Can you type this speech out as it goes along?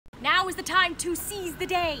Now is the time to seize the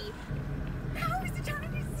day. Now is the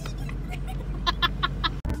time to seize the day.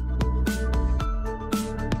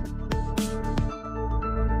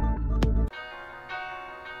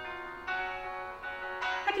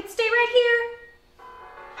 I could stay right here.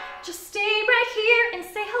 Just stay right here and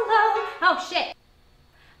say hello. Oh shit.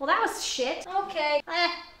 Well, that was shit. Okay.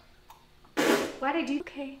 Why'd I do?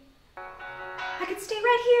 Okay. I could stay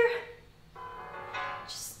right here.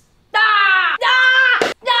 Just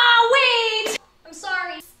no, wait! I'm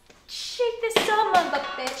sorry. Shake this son of a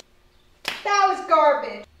bitch. That was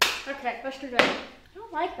garbage. Okay, let's do that. I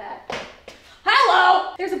don't like that.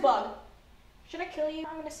 Hello! There's a bug. Should I kill you?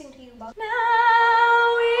 I'm gonna sing to you, bug.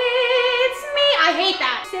 Now it's me. I hate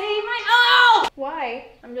that. Say my oh! Why?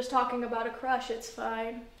 I'm just talking about a crush. It's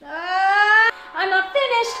fine. I'm not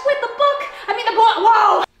finished with the book. I mean the book.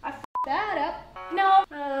 Whoa! I f***ed that up. No.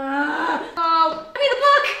 Oh. I mean the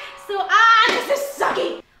book. So this is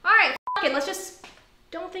sucky. All right. F it. Let's just.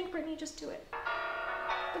 Don't think, Brittany. Just do it.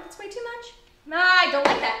 But it's way too much. Nah, I don't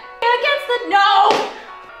like that. Against the no.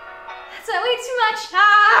 That's way too much.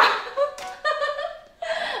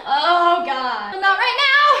 Oh god. Not right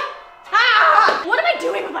now. What am I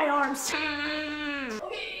doing with my arms?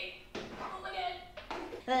 Okay. Oh my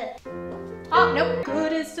god. Oh nope.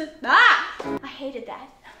 Good is to I hated that.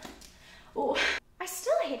 Oh, I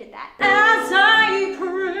still hated that. As I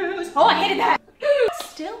peruse. Oh, I hated that.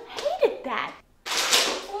 Still hated that.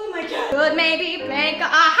 Oh my god. Good maybe blank.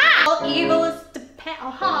 Aha. All evil is depend.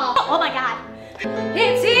 Oh my god.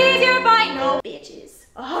 It's easier by no bitches.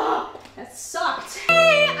 Oh, that sucked.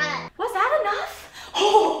 Was that enough?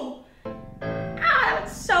 Oh, that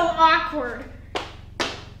was so awkward.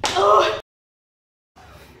 Oh.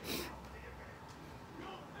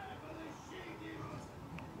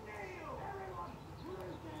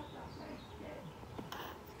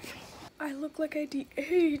 I look like I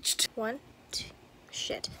de-aged. 1, 2,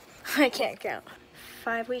 shit. I can't count.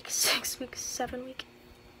 5 weeks, 6 weeks, 7 weeks.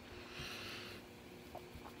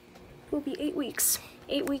 It will be 8 weeks.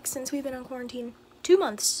 8 weeks since we've been on quarantine. 2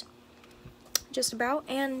 months. Just about.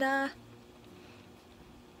 And,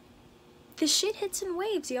 this shit hits in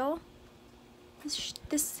waves, y'all.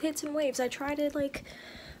 This hits in waves. I tried it, like,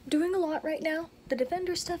 doing a lot right now. The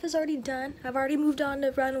Defender stuff is already done. I've already moved on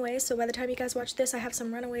to Runaways, so by the time you guys watch this, I have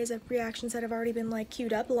some Runaways of reactions that have already been, like,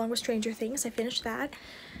 queued up, along with Stranger Things. I finished that.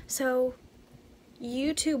 So,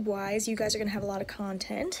 YouTube-wise, you guys are gonna have a lot of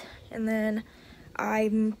content. And then, I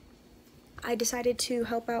decided to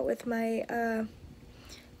help out with my,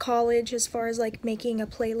 college as far as, like, making a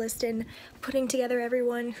playlist and putting together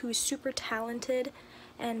everyone who's super talented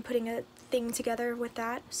and putting a thing together with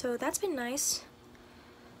that. So, that's been nice.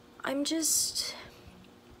 I'm just,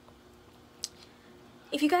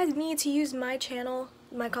 if you guys need to use my channel,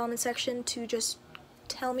 my comment section to just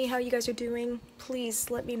tell me how you guys are doing,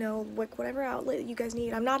 please let me know, like, whatever outlet you guys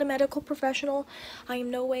need. I'm not a medical professional. I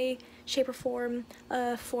am no way, shape, or form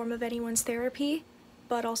a form of anyone's therapy,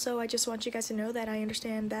 but also I just want you guys to know that I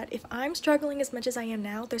understand that if I'm struggling as much as I am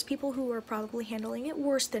now, there's people who are probably handling it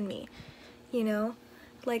worse than me, you know?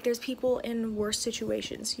 Like, there's people in worse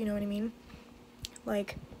situations, you know what I mean?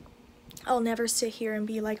 Like, I'll never sit here and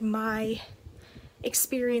be like, my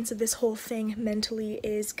experience of this whole thing mentally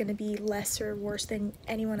is gonna be less or worse than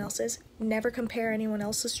anyone else's. Never compare anyone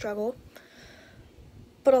else's struggle,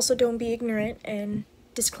 but also don't be ignorant and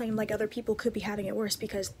disclaim like other people could be having it worse,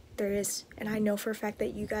 because there is. And I know for a fact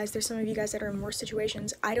that you guys, there's some of you guys that are in worse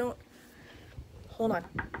situations. Hold on.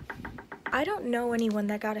 I don't know anyone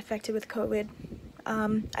that got affected with COVID.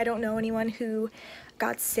 I don't know anyone who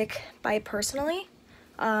got sick by it personally.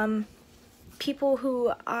 People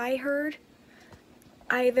who I heard,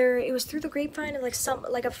 either it was through the grapevine and like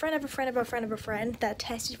a friend of a friend of a friend of a friend that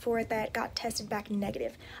tested for it that got tested back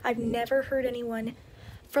negative. I've never heard anyone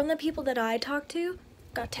from the people that I talked to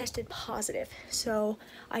got tested positive. So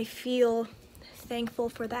I feel thankful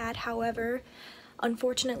for that. However,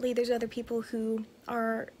 unfortunately, there's other people who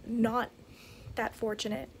are not that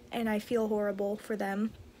fortunate, and I feel horrible for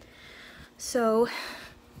them. So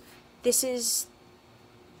this is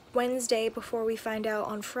Wednesday before we find out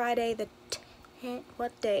on Friday the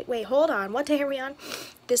what day? Wait, hold on. What day are we on?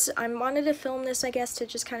 I wanted to film this, I guess, to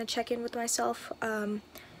just kind of check in with myself.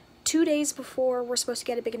 2 days before we're supposed to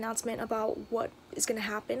get a big announcement about what is going to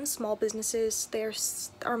happen. Small businesses,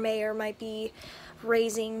 our mayor might be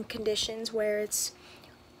raising conditions where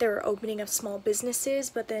they're opening up small businesses,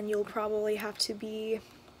 but then you'll probably have to be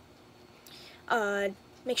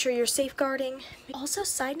make sure you're safeguarding. Also,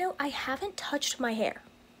 side note, I haven't touched my hair.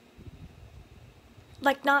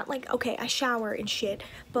 Like, not like, okay, I shower and shit,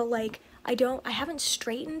 but like, I haven't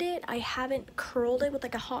straightened it. I haven't curled it with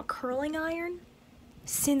like a hot curling iron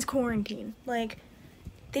since quarantine. Like,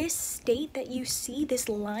 this state that you see, this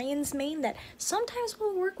lion's mane that sometimes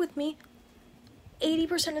will work with me,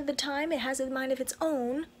 80% of the time it has a mind of its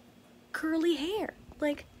own curly hair.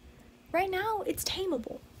 Like, right now it's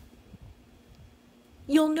tameable.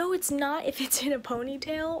 You'll know it's not if it's in a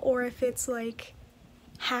ponytail or if it's like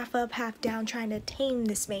half up, half down trying to tame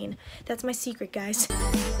this mane. That's my secret, guys.